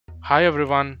Hi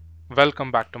everyone,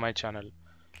 welcome back to my channel.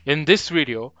 In this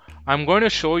video, I'm going to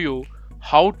show you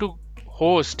how to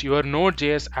host your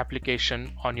Node.js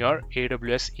application on your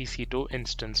AWS EC2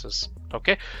 instances.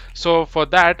 Okay, so for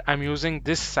that, I'm using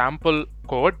this sample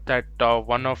code that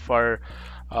one of our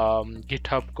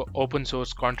GitHub open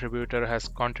source contributor has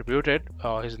contributed.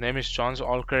 His name is John, so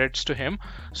all credits to him.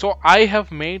 So I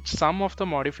have made some of the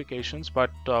modifications,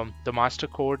 but the master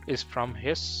code is from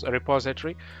his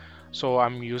repository. So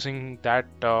I'm using that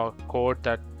code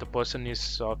that the person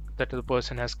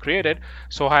has created.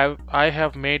 So I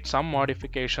have made some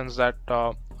modifications that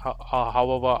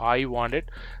however I want it.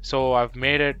 So I've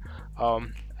made it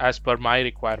as per my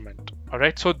requirement. All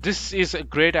right, so this is a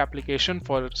great application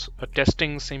for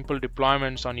testing simple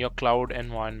deployments on your cloud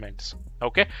environments.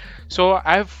 Okay, so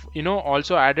I've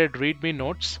also added readme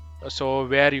notes, so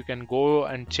where you can go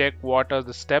and check what are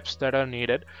the steps that are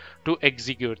needed to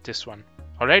execute this one.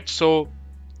 All right, so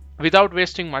without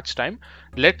wasting much time,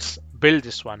 let's build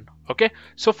this one. Okay,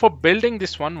 so for building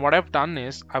this one, what I've done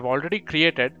is I've already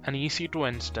created an EC2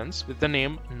 instance with the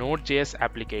name Node.js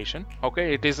application.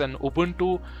 Okay, it is an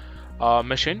Ubuntu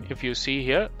machine. If you see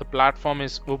here, the platform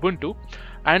is Ubuntu,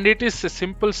 and it is a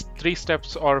simple 3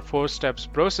 steps or 4 steps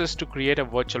process to create a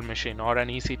virtual machine or an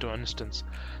EC2 instance.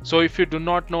 So if you do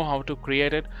not know how to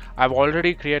create it, I've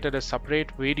already created a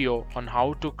separate video on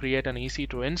how to create an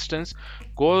EC2 instance.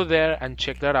 Go there and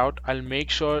check that out. I'll make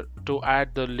sure to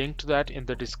add the link to that in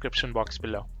the description box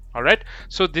below. All right,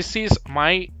 so this is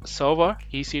my server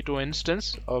EC2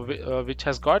 instance which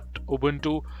has got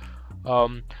Ubuntu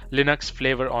Linux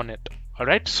flavor on it. All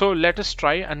right, so let us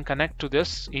try and connect to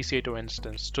this EC2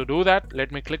 instance. To do that,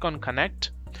 let me click on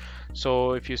connect.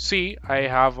 So if you see,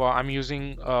 I'm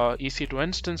using EC2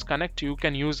 Instance Connect. You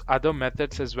can use other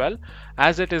methods as well.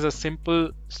 As it is a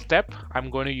simple step, I'm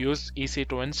going to use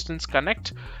EC2 Instance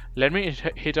Connect. Let me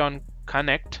hit on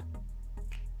connect.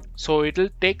 So it'll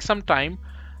take some time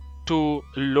to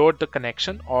load the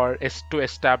connection or is to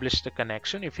establish the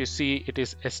connection. If you see, it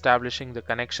is establishing the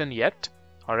connection yet.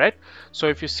 All right, so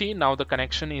if you see, now the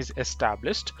connection is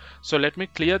established. So let me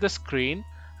clear the screen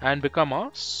and become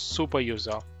a super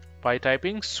user by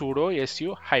typing sudo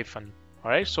su hyphen.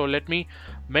 All right, so let me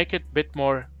make it a bit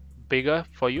more bigger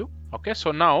for you. Okay,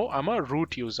 so now I'm a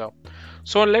root user.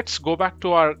 So let's go back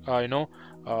to our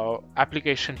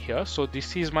application here. So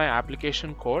this is my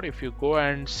application code. If you go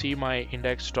and see my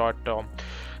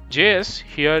index.js,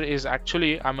 here is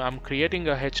actually I'm creating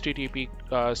a HTTP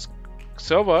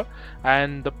server,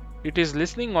 and it is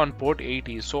listening on port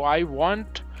 80. So I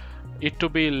want it to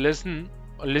be listening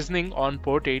on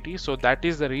port 80. So that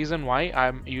is the reason why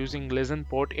I'm using listen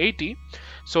port 80.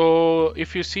 So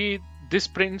if you see, this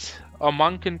prints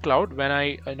amonkincloud when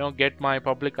I get my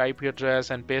public IP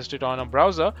address and paste it on a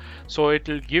browser. So it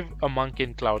will give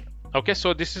amonkincloud. Okay,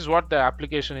 so this is what the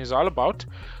application is all about.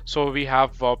 So we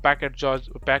have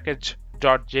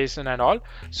package.json and all.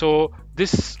 So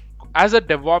this, as a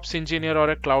DevOps engineer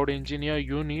or a cloud engineer,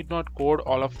 you need not code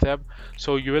all of them.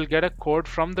 So you will get a code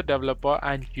from the developer,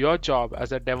 and your job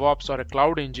as a DevOps or a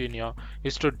cloud engineer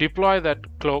is to deploy that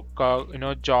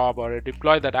job or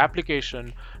deploy that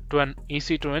application to an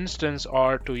EC2 instance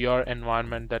or to your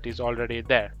environment that is already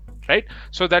there. Right,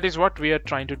 so that is what we are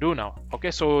trying to do now. Okay,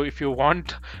 so if you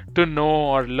want to know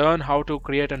or learn how to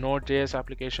create a Node.js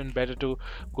application, better to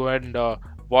go and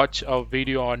watch a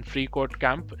video on Free Code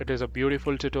Camp. It is a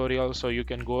beautiful tutorial, so you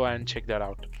can go and check that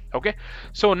out. Okay,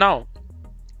 so now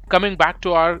coming back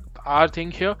to our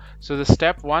thing here. So the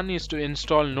step 1 is to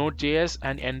install Node.js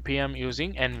and npm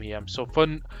using nvm. So for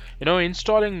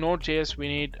installing Node.js, we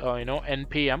need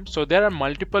npm. So there are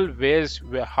multiple ways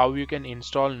how you can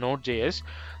install Node.js.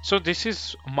 So this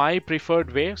is my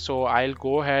preferred way. So I'll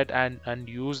go ahead and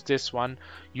use this one.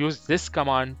 Use this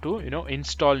command to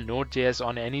install Node.js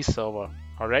on any server.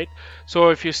 All right, so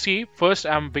if you see, first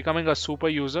I'm becoming a super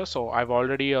user. So I've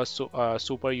already a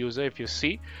super user. If you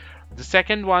see, the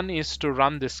second one is to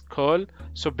run this curl.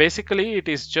 So basically it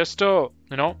is just a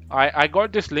I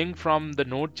got this link from the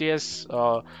Node.js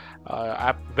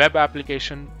web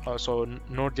application, so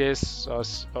Node.js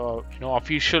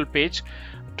official page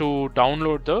to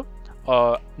download the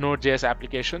Node.js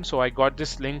application. So I got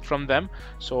this link from them.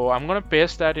 So I'm gonna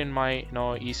paste that in my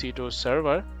EC2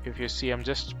 server. If you see, I'm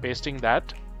just pasting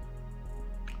that.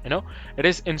 It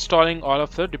is installing all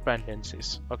of the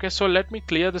dependencies. Okay, so let me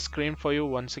clear the screen for you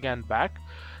once again back.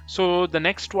 So the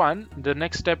next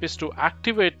step is to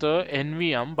activate the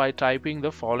nvm by typing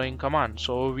the following command.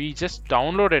 So we just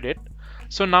downloaded it,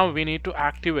 so now we need to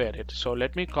activate it. So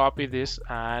let me copy this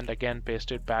and again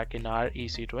paste it back in our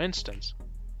EC2 instance.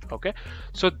 Okay,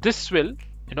 so this will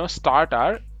start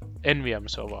our NVM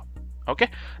server. Okay,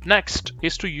 next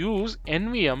is to use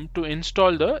NVM to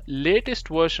install the latest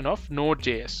version of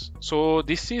Node.js. So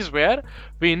this is where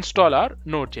we install our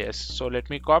Node.js. So let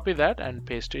me copy that and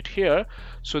paste it here.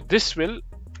 So this will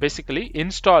basically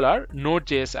install our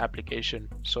Node.js application.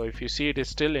 So if you see, it is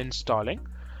still installing.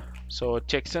 So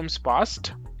checksums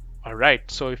passed. All right,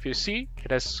 so if you see,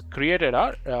 it has created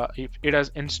our it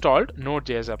has installed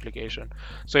Node.js application.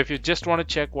 So if you just want to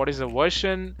check what is the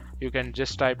version, you can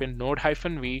just type in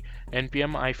node-v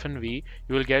npm-v.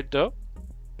 You will get the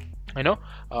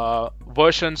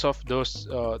versions of those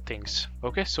things.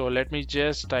 Okay, so let me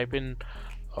just type in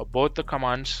both the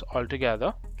commands all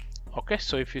together. Okay,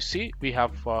 so if you see, we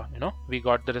have we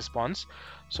got the response.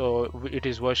 So it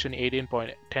is version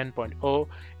 18.10.0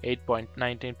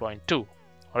 8.19.2.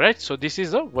 Alright, so this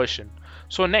is a version.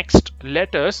 So next,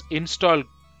 let us install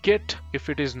Git if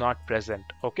it is not present.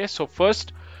 Okay, so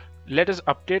first let us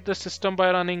update the system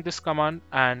by running this command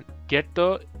and get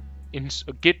the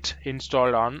Git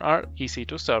installed on our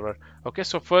EC2 server. Okay,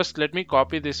 so first let me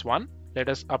copy this one. Let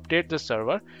us update the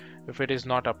server if it is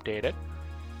not updated.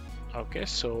 Okay,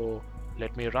 so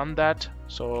let me run that.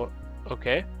 So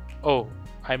okay, oh,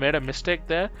 I made a mistake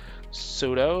there.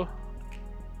 Sudo.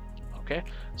 Okay,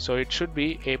 so it should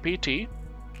be apt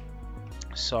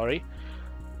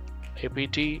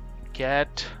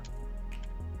get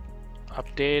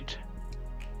update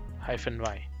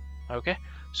 -y. Okay,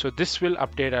 so this will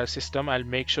update our system. I'll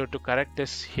make sure to correct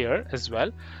this here as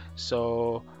well.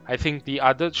 So I think the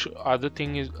other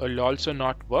thing will also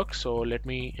not work. So let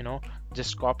me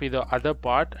just copy the other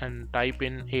part and type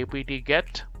in apt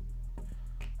get.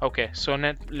 Okay, so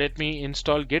let me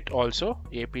install Git also.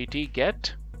 apt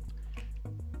get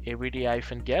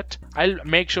apt-get. I'll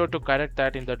make sure to correct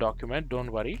that in the document,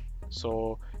 don't worry.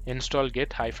 So install git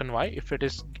 -y.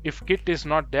 If Git is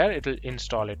not there, it will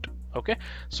install it. Okay,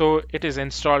 so it is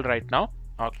installed right now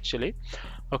actually.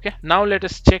 Okay, now let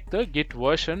us check the Git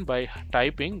version by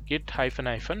typing git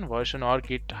 --version or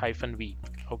git -v.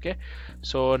 Okay,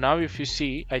 so now if you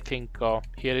see, I think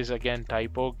here is again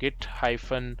typo, git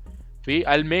 -v.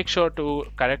 I'll make sure to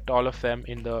correct all of them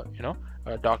in the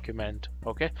document.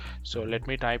 Okay, so let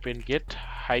me type in git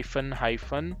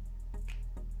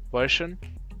 -version.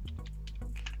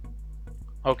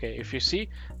 Okay, if you see,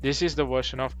 this is the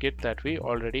version of Git that we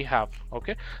already have.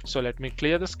 Okay, so let me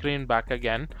clear the screen back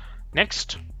again.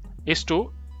 Next is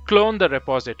to clone the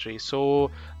repository.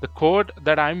 So the code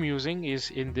that I'm using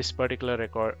is in this particular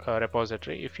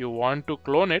repository. If you want to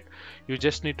clone it, you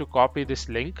just need to copy this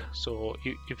link. So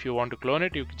if you want to clone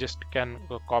it, you just can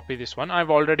copy this one. I've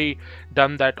already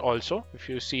done that also. If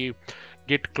you see,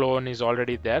 git clone is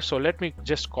already there. So let me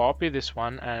just copy this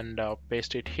one and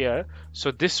paste it here.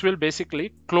 So this will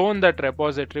basically clone that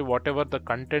repository. Whatever the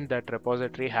content that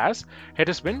repository has, it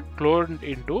has been cloned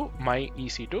into my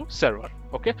EC2 server.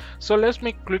 Okay, so let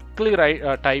me quickly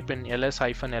type in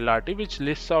ls-lrt, which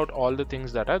lists out all the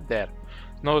things that are there.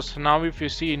 Now if you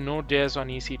see, Node.js on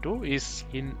EC2 is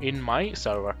in my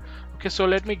server. Okay, so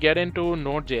let me get into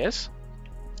Node.js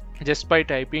just by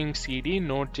typing cd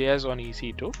Node.js on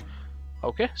EC2.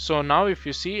 Okay, so now if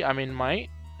you see, I'm in my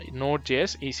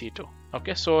Node.js EC2.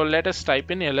 Okay, so let us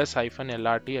type in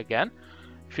ls-lrt again.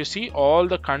 If you see, all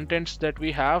the contents that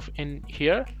we have in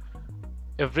here,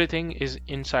 everything is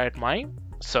inside my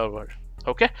server.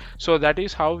 Okay, so that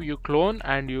is how you clone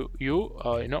and you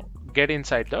get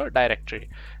inside the directory.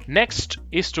 Next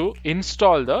is to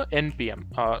install the npm,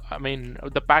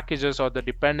 the packages or the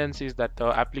dependencies that the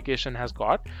application has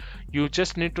got. You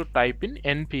just need to type in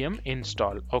npm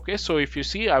install. Okay, so if you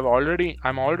see, I'm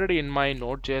already in my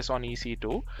Node.js on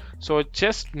EC2, so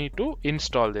just need to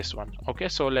install this one. Okay,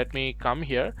 so let me come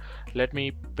here, let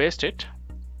me paste it.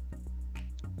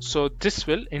 So this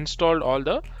will install all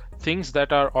the things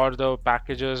that are, or the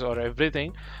packages or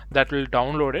everything that will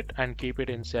download it and keep it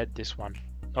inside this one.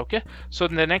 Okay, so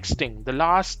the next thing, the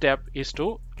last step is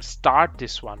to start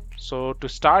this one. So to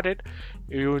start it,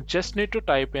 you just need to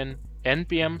type in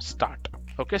npm start.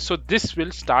 Okay, so this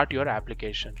will start your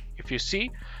application. If you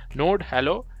see, node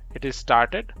hello, it is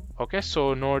started. Okay,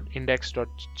 so node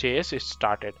index.js is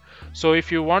started. So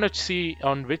if you want to see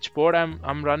on which port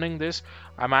I'm running this,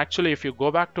 I'm actually, if you go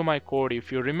back to my code,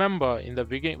 if you remember in the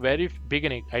very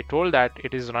beginning, I told that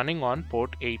it is running on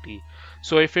port 80.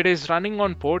 So if it is running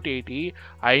on port 80,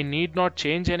 I need not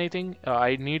change anything.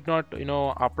 I need not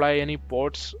apply any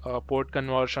ports, port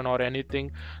conversion or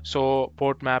anything, so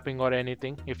port mapping or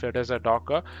anything if it is a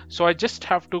Docker. So I just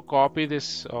have to copy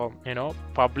this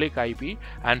public IP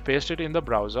and paste it in the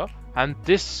browser, and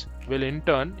this will in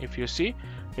turn, if you see,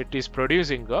 it is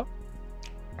producing a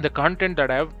the content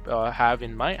that I have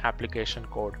in my application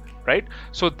code, right?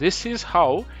 So this is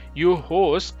how you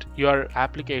host your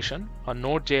application, a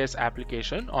Node.js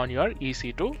application, on your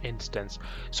EC2 instance.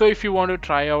 So if you want to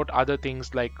try out other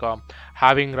things like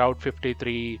having Route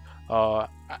 53,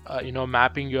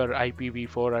 mapping your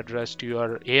IPv4 address to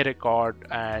your A record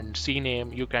and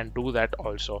Cname, you can do that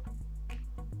also.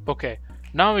 Okay,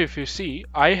 now if you see,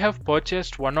 I have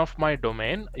purchased one of my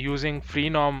domain using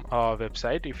Freenom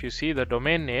website. If you see, the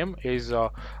domain name is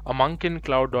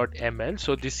amonkincloud.ml.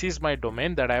 So this is my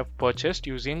domain that I have purchased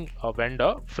using a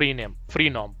vendor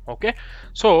Freenom. Okay,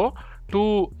 so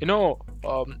to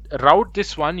route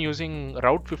this one using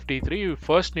Route 53, you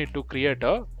first need to create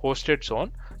a hosted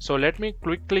zone. So let me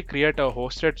quickly create a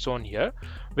hosted zone here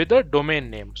with a domain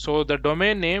name. So the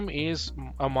domain name is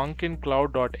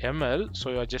amonkincloud.ml. So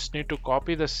you just need to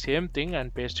copy the same thing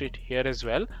and paste it here as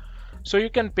well. So you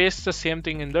can paste the same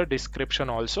thing in the description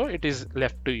also, it is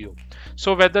left to you.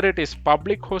 So whether it is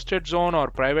public hosted zone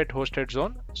or private hosted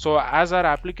zone, so as our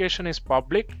application is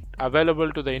public,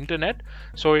 available to the internet,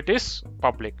 so it is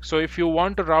public. So if you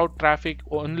want to route traffic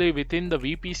only within the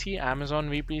VPC,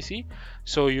 Amazon VPC,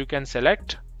 so you can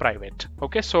select private.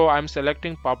 Okay, so I'm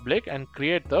selecting public and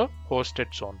create the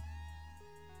hosted zone.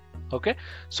 Okay,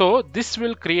 so this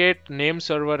will create name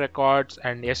server records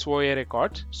and SOA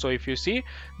records. So if you see,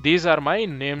 these are my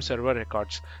name server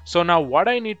records. So now what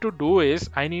I need to do is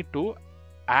I need to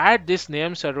add this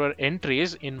name server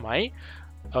entries in my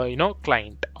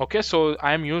client. Okay, so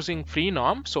I am using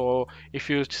Freenom. So if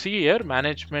you see here,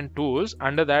 management tools,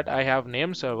 under that I have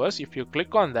name servers. If you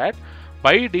click on that,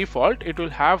 by default it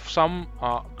will have some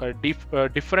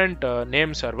different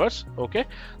name servers. Okay,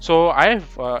 so I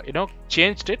have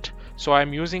changed it. So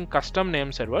I'm using custom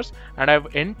name servers, and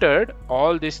I've entered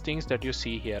all these things that you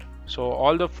see here. So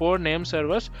all the 4 name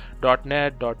servers,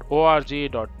 .net,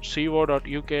 .org,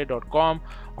 .co.uk, .com,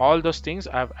 all those things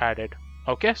I've added.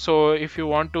 Okay, so if you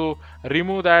want to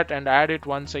remove that and add it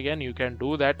once again, you can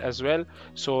do that as well.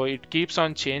 So it keeps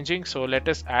on changing. So let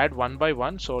us add one by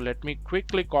one. So let me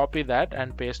quickly copy that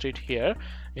and paste it here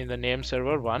in the name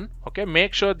server 1. Okay,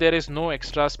 make sure there is no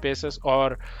extra spaces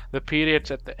or the periods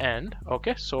at the end.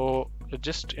 Okay, so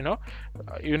just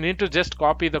you need to just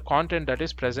copy the content that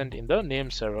is present in the name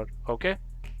server. Okay,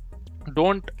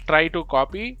 don't try to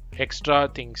copy extra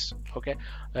things. Okay,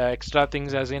 extra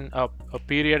things as in a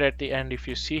period at the end. If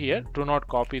you see here, do not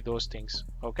copy those things.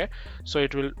 Okay, so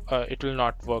it will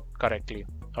not work correctly.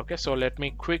 Okay, so let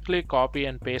me quickly copy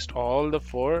and paste all the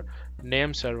 4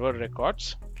 name server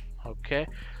records. Okay,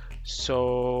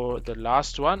 so the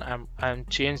last one, I'm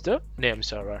changed the name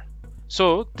server.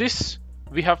 So this,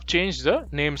 we have changed the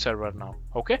name server now.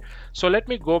 Okay, so let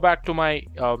me go back to my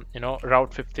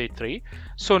Route 53.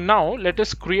 So now let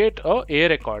us create a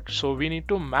record. So we need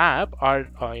to map our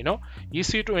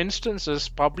EC2 instances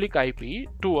public IP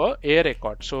to a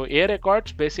record. So a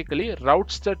records basically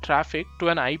routes the traffic to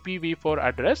an IPv4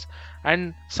 address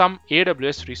and some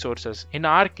AWS resources. In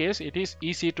our case, it is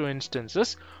EC2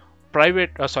 instances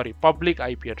public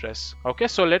IP address. Okay,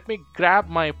 so let me grab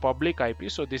my public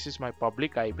IP. So this is my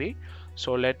public IP.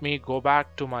 So let me go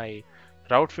back to my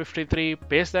Route 53,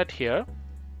 paste that here.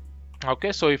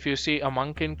 Okay, so if you see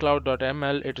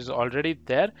amonkincloud.ml, it is already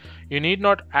there. You need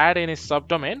not add any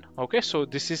subdomain. Okay, so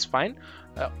this is fine.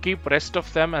 Keep rest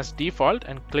of them as default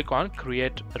and click on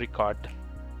create record.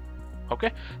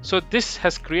 Okay, so this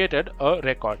has created a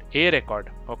record.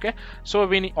 Okay, so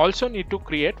we also need to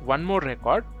create one more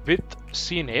record with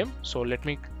Cname. So let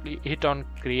me hit on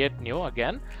create new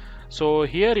again. So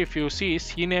here if you see,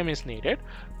 Cname is needed.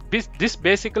 This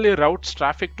basically routes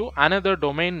traffic to another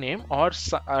domain name or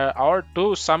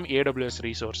to some AWS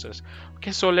resources.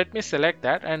 Okay, so let me select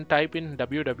that and type in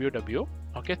www.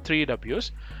 Okay, 3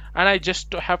 W's, and I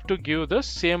just have to give the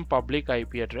same public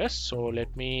IP address. So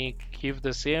let me give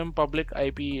the same public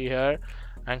IP here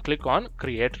and click on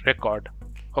create record.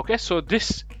 Okay, so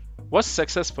this was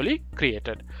successfully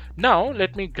created. Now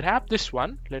let me grab this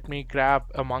one. Let me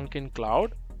grab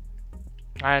amonkincloud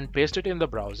and paste it in the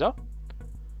browser.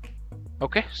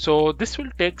 Okay, so this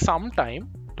will take some time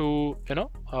to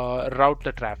route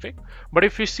the traffic, but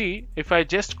if you see, if I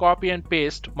just copy and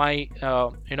paste my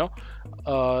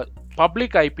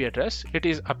public IP address, it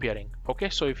is appearing. Okay,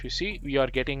 so if you see, we are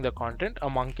getting the content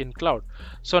amonkincloud.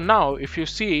 So now if you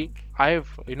see, I've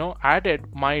added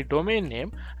my domain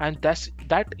name, and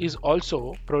that is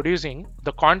also producing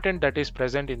the content that is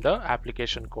present in the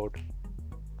application code.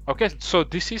 Okay, so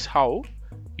this is how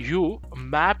you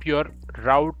map your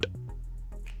Route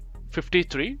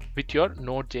 53 with your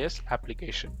Node.js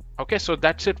application. Okay, so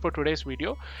that's it for today's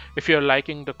video. If you're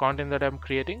liking the content that I'm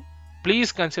creating,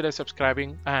 Please consider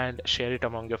subscribing and share it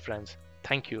among your friends.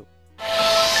 Thank you.